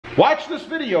Watch this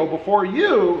video before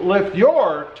you lift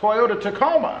your Toyota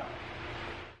Tacoma.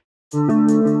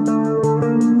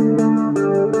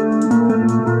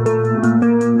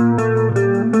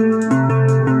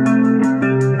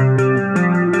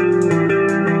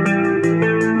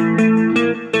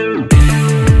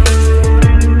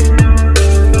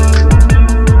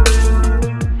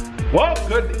 Well,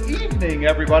 good evening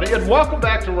everybody, and welcome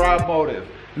back to Robmotive.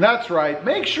 And that's right,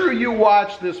 make sure you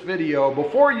watch this video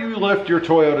before you lift your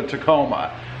Toyota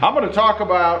Tacoma. I'm going to talk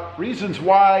about reasons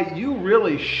why you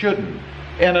really shouldn't,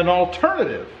 and an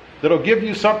alternative that'll give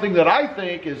you something that I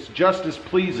think is just as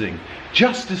pleasing,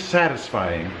 just as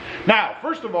satisfying. Now,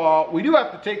 first of all, we do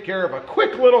have to take care of a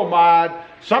quick little mod,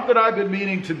 something I've been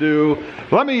meaning to do.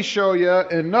 Let me show you,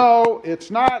 and no,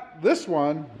 it's not this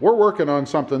one. We're working on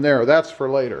something there, that's for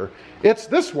later. It's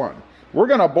this one. We're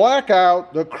going to black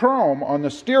out the chrome on the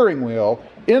steering wheel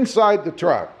inside the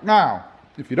truck. Now,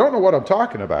 if you don't know what I'm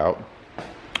talking about,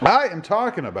 I am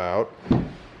talking about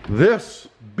this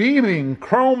beaming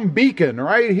chrome beacon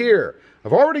right here.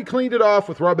 I've already cleaned it off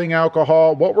with rubbing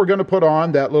alcohol. What we're going to put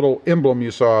on, that little emblem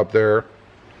you saw up there,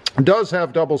 does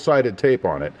have double-sided tape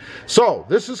on it. So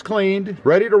this is cleaned,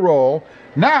 ready to roll.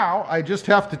 Now I just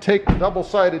have to take the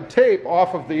double-sided tape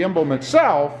off of the emblem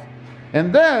itself,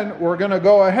 and then we're going to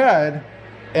go ahead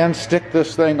and stick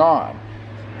this thing on.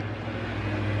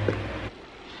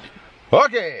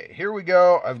 Okay, here we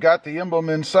go. I've got the emblem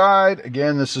inside.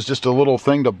 Again, this is just a little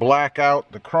thing to black out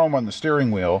the chrome on the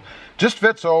steering wheel. Just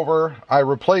fits over. I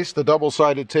replaced the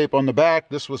double-sided tape on the back.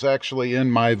 This was actually in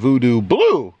my Voodoo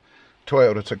Blue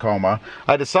Toyota Tacoma.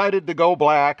 I decided to go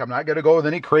black. I'm not going to go with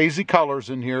any crazy colors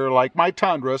in here like my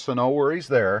Tundra, so no worries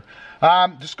there.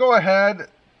 Just go ahead,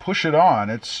 push it on.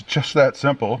 It's just that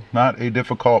simple. Not a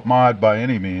difficult mod by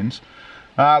any means.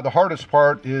 The hardest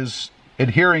part is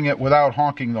adhering it without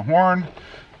honking the horn.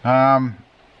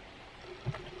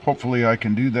 Hopefully I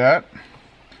can do that.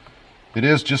 It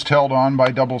is just held on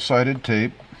by double-sided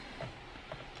tape.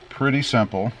 Pretty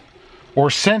simple. Or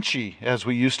cinchy, as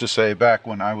we used to say back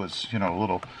when I was,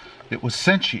 little. It was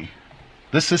cinchy.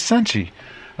 This is cinchy.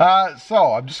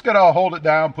 So I'm just going to hold it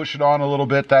down, push it on a little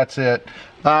bit. That's it.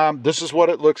 This is what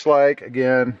it looks like.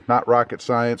 Again, not rocket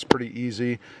science, pretty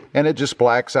easy. And it just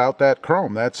blacks out that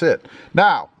chrome. That's it.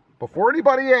 Now, before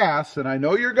anybody asks, and I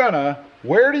know you're gonna,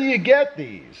 where do you get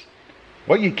these?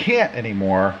 Well, you can't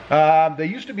anymore. They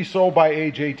used to be sold by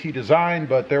AJT Design,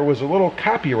 but there was a little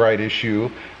copyright issue,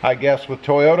 I guess, with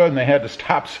Toyota, and they had to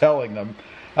stop selling them.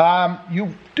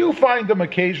 You do find them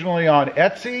occasionally on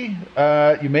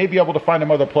Etsy. You may be able to find them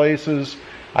other places.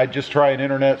 I just try an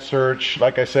internet search.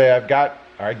 Like I say,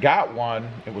 I got one.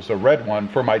 It was a red one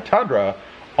for my Tundra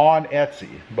on Etsy.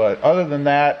 But other than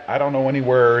that, I don't know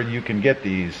anywhere you can get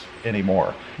these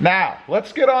anymore. Now,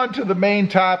 let's get on to the main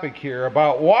topic here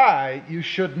about why you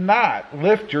should not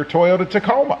lift your Toyota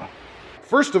Tacoma.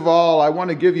 First of all, I want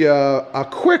to give you a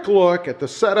quick look at the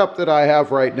setup that I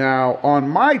have right now on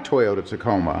my Toyota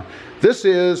Tacoma. This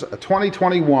is a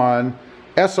 2021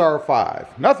 SR5.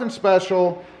 Nothing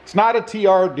special. It's not a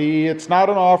TRD. It's not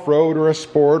an off-road or a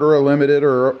sport or a limited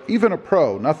or even a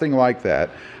pro. Nothing like that.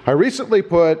 I recently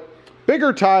put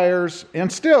bigger tires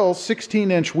and still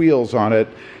 16-inch wheels on it.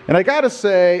 And I gotta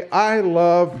say, I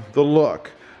love the look.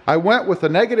 I went with a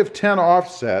 -10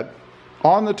 offset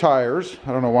on the tires.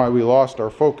 I don't know why we lost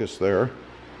our focus there.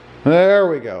 There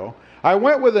we go. I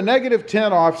went with a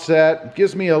 -10 offset. It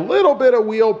gives me a little bit of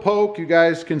wheel poke. You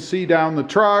guys can see down the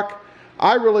truck.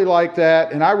 I really like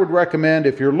that, and I would recommend,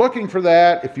 if you're looking for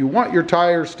that, if you want your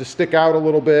tires to stick out a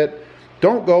little bit,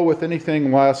 don't go with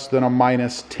anything less than a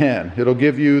 -10. It'll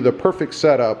give you the perfect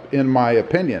setup, in my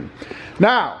opinion.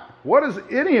 Now, what does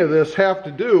any of this have to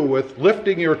do with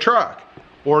lifting your truck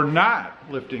or not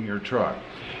lifting your truck?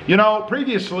 You know,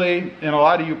 previously, and a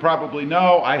lot of you probably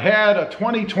know, I had a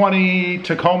 2020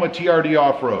 Tacoma TRD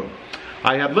off-road.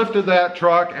 I had lifted that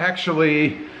truck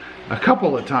actually a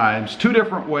couple of times, 2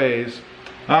 different ways,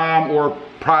 or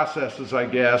processes, I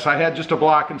guess. I had just a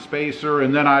block and spacer,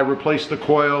 and then I replaced the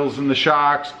coils and the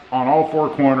shocks on all 4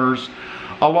 corners,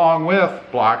 along with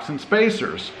blocks and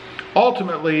spacers,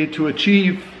 ultimately to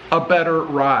achieve a better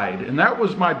ride. And that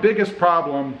was my biggest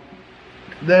problem.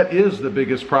 That is the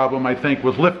biggest problem, I think,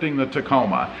 with lifting the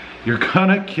Tacoma. You're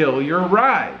gonna kill your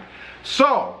ride.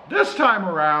 So this time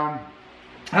around,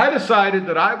 I decided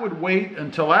that I would wait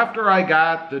until after I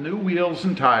got the new wheels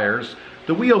and tires.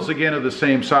 The wheels, again, are the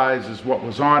same size as what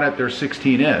was on it. They're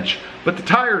 16-inch, but the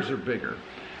tires are bigger.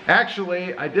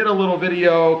 Actually, I did a little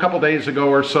video a couple days ago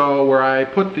or so where I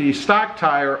put the stock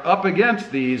tire up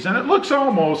against these, and it looks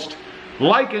almost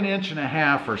like 1.5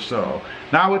 inches or so.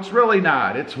 Now, it's really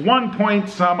not. It's 1 point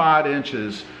some odd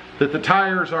inches that the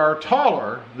tires are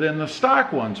taller than the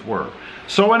stock ones were.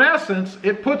 So in essence,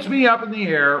 it puts me up in the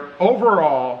air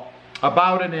overall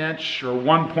about an inch or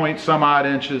 1 point some odd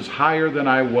inches higher than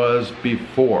I was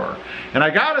before. And I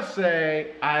gotta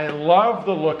say, I love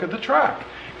the look of the truck.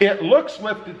 It looks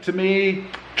lifted to me.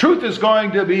 Truth is going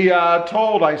to be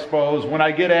told, I suppose, when I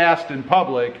get asked in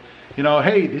public, you know,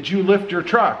 hey, did you lift your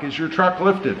truck? Is your truck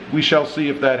lifted? We shall see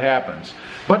if that happens.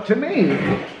 But to me,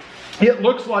 it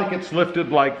looks like it's lifted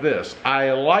like this.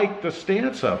 I like the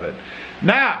stance of it.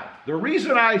 Now, the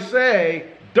reason I say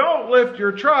don't lift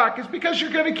your truck is because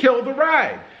you're going to kill the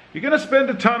ride. You're going to spend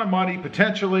a ton of money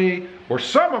potentially, or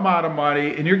some amount of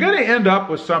money, and you're going to end up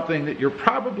with something that you're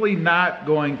probably not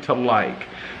going to like.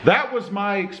 That was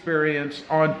my experience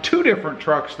on 2 different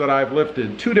trucks that I've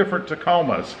lifted, 2 different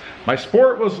Tacomas. My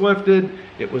Sport was lifted.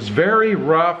 It was very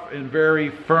rough and very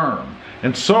firm.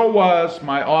 And so was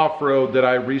my off-road that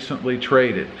I recently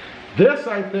traded. This,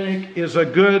 I think, is a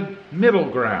good middle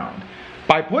ground.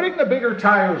 By putting the bigger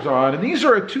tires on, and these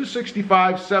are a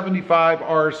 265/75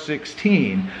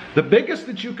 R16, the biggest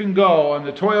that you can go on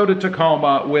the Toyota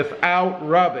Tacoma without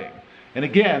rubbing. And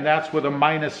again, that's with a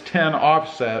 -10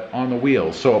 offset on the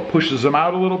wheels, so it pushes them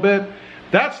out a little bit.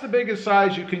 That's the biggest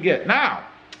size you can get. Now,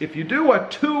 if you do a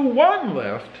 2-1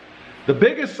 lift, the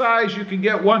biggest size you can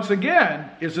get once again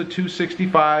is a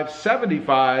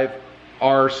 265/75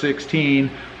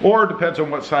 R16, or depends on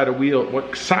what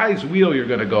size wheel you're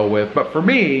going to go with. But for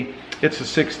me, it's a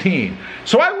 16.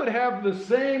 So I would have the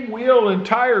same wheel and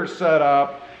tire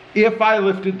setup if I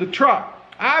lifted the truck.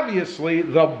 Obviously,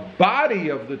 the body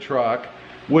of the truck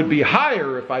would be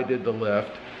higher if I did the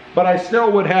lift, but I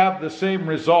still would have the same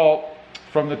result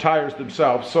from the tires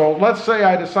themselves. So let's say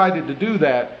I decided to do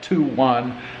that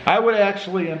 2-1, I would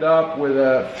actually end up with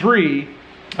a 3.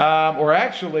 Or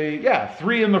actually, yeah,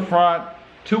 3 in the front,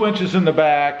 2 inches in the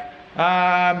back.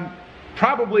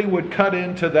 Probably would cut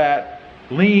into that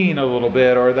lean a little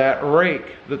bit, or that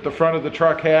rake that the front of the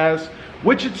truck has,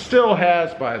 which it still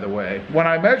has, by the way. When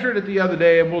I measured it the other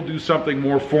day, and we'll do something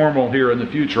more formal here in the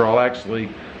future, I'll actually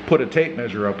put a tape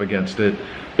measure up against it.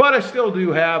 But I still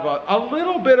do have a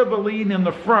little bit of a lean in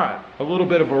the front, a little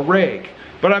bit of a rake.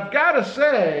 But I've got to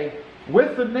say,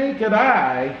 with the naked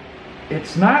eye,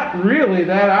 it's not really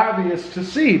that obvious to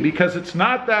see, because it's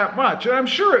not that much. And I'm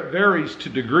sure it varies to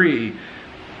degree,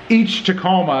 each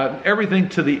Tacoma, everything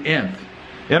to the nth.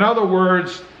 In other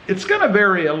words, it's going to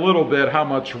vary a little bit how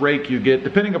much rake you get,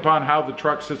 depending upon how the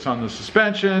truck sits on the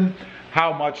suspension,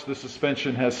 how much the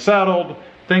suspension has settled,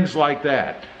 things like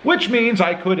that. Which means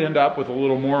I could end up with a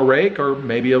little more rake, or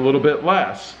maybe a little bit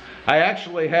less. I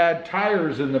actually had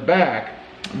tires in the back,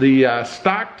 the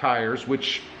stock tires,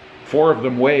 which 4 of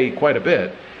them weigh quite a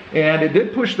bit, and it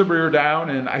did push the rear down,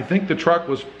 and I think the truck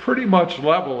was pretty much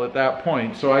level at that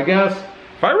point. So I guess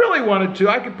if I really wanted to,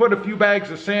 I could put a few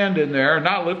bags of sand in there and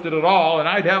not lift it at all, and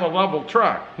I'd have a level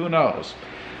truck. Who knows?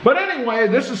 But anyway,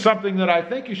 this is something that I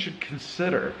think you should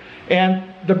consider. And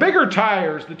the bigger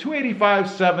tires, the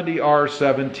 285/70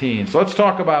 R17, so let's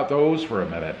talk about those for a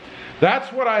minute. That's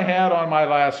what I had on my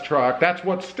last truck. That's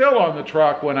what's still on the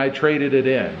truck when I traded it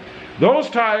in. Those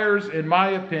tires, in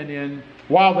my opinion,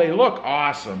 while they look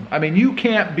awesome, I mean, you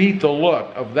can't beat the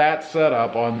look of that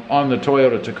setup on the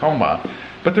Toyota Tacoma,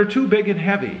 but they're too big and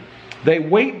heavy. They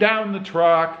weight down the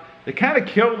truck. They kind of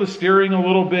kill the steering a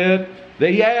little bit.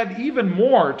 They add even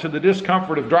more to the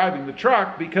discomfort of driving the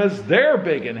truck because they're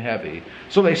big and heavy.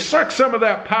 So they suck some of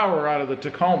that power out of the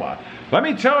Tacoma. Let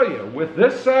me tell you, with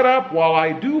this setup, while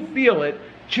I do feel it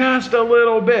just a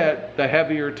little bit, the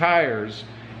heavier tires,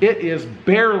 it is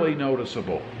barely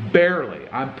noticeable. Barely.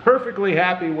 I'm perfectly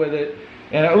happy with it.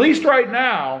 And at least right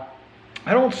now,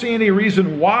 I don't see any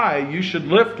reason why you should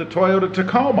lift the Toyota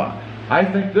Tacoma. I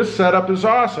think this setup is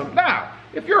awesome. Now,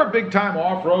 if you're a big-time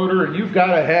off-roader and you've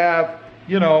got to have,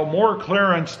 you know, more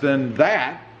clearance than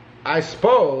that, I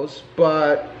suppose,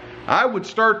 but I would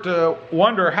start to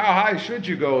wonder, how high should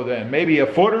you go then? Maybe a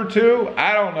foot or 2?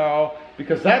 I don't know,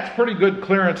 because that's pretty good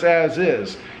clearance as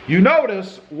is. You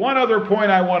notice, one other point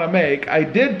I want to make, I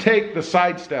did take the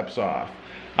side steps off.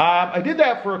 I did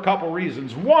that for a couple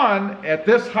reasons. One, at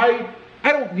this height,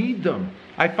 I don't need them.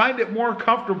 I find it more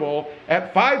comfortable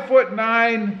at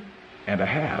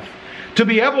 5'9.5". To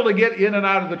be able to get in and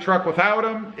out of the truck without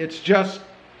them, it's just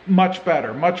much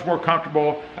better, much more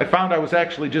comfortable. I found I was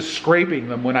actually just scraping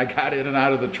them when I got in and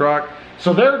out of the truck.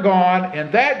 So they're gone,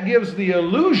 and that gives the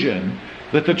illusion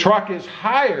that the truck is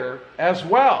higher as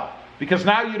well, because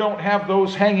now you don't have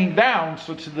those hanging down,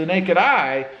 so to the naked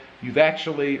eye, you've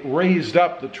actually raised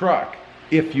up the truck,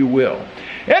 if you will.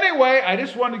 Anyway, I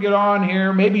just wanted to get on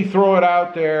here, maybe throw it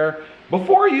out there.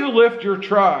 Before you lift your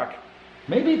truck,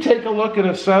 maybe take a look at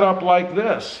a setup like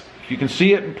this. If you can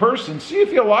see it in person, see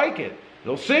if you like it.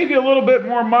 It'll save you a little bit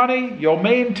more money. You'll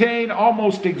maintain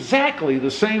almost exactly the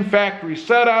same factory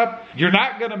setup. You're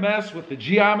not going to mess with the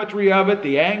geometry of it,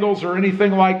 the angles or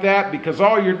anything like that, because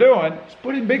all you're doing is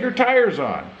putting bigger tires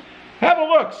on. Have a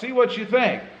look, see what you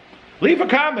think. Leave a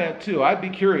comment too, I'd be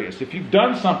curious. If you've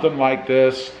done something like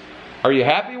this, are you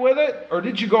happy with it? Or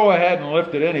did you go ahead and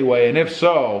lift it anyway? And if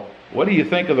so, what do you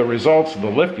think of the results of the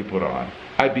lift you put on?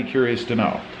 I'd be curious to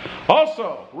know.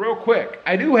 Also, real quick,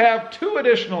 I do have 2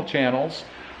 additional channels.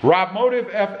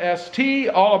 Robmotive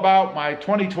FST, all about my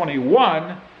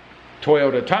 2021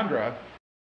 Toyota Tundra.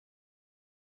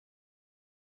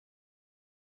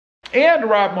 And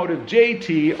Robmotive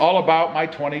JT, all about my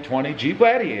 2020 Jeep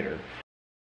Gladiator.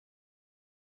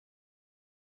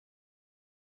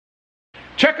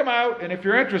 Check them out, and if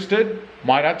you're interested,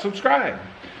 why not subscribe?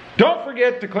 Don't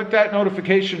forget to click that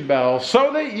notification bell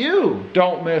so that you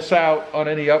don't miss out on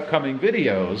any upcoming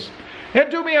videos. And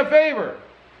do me a favor,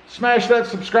 smash that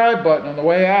subscribe button on the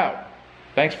way out.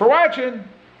 Thanks for watching.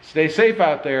 Stay safe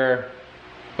out there.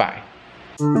 Bye.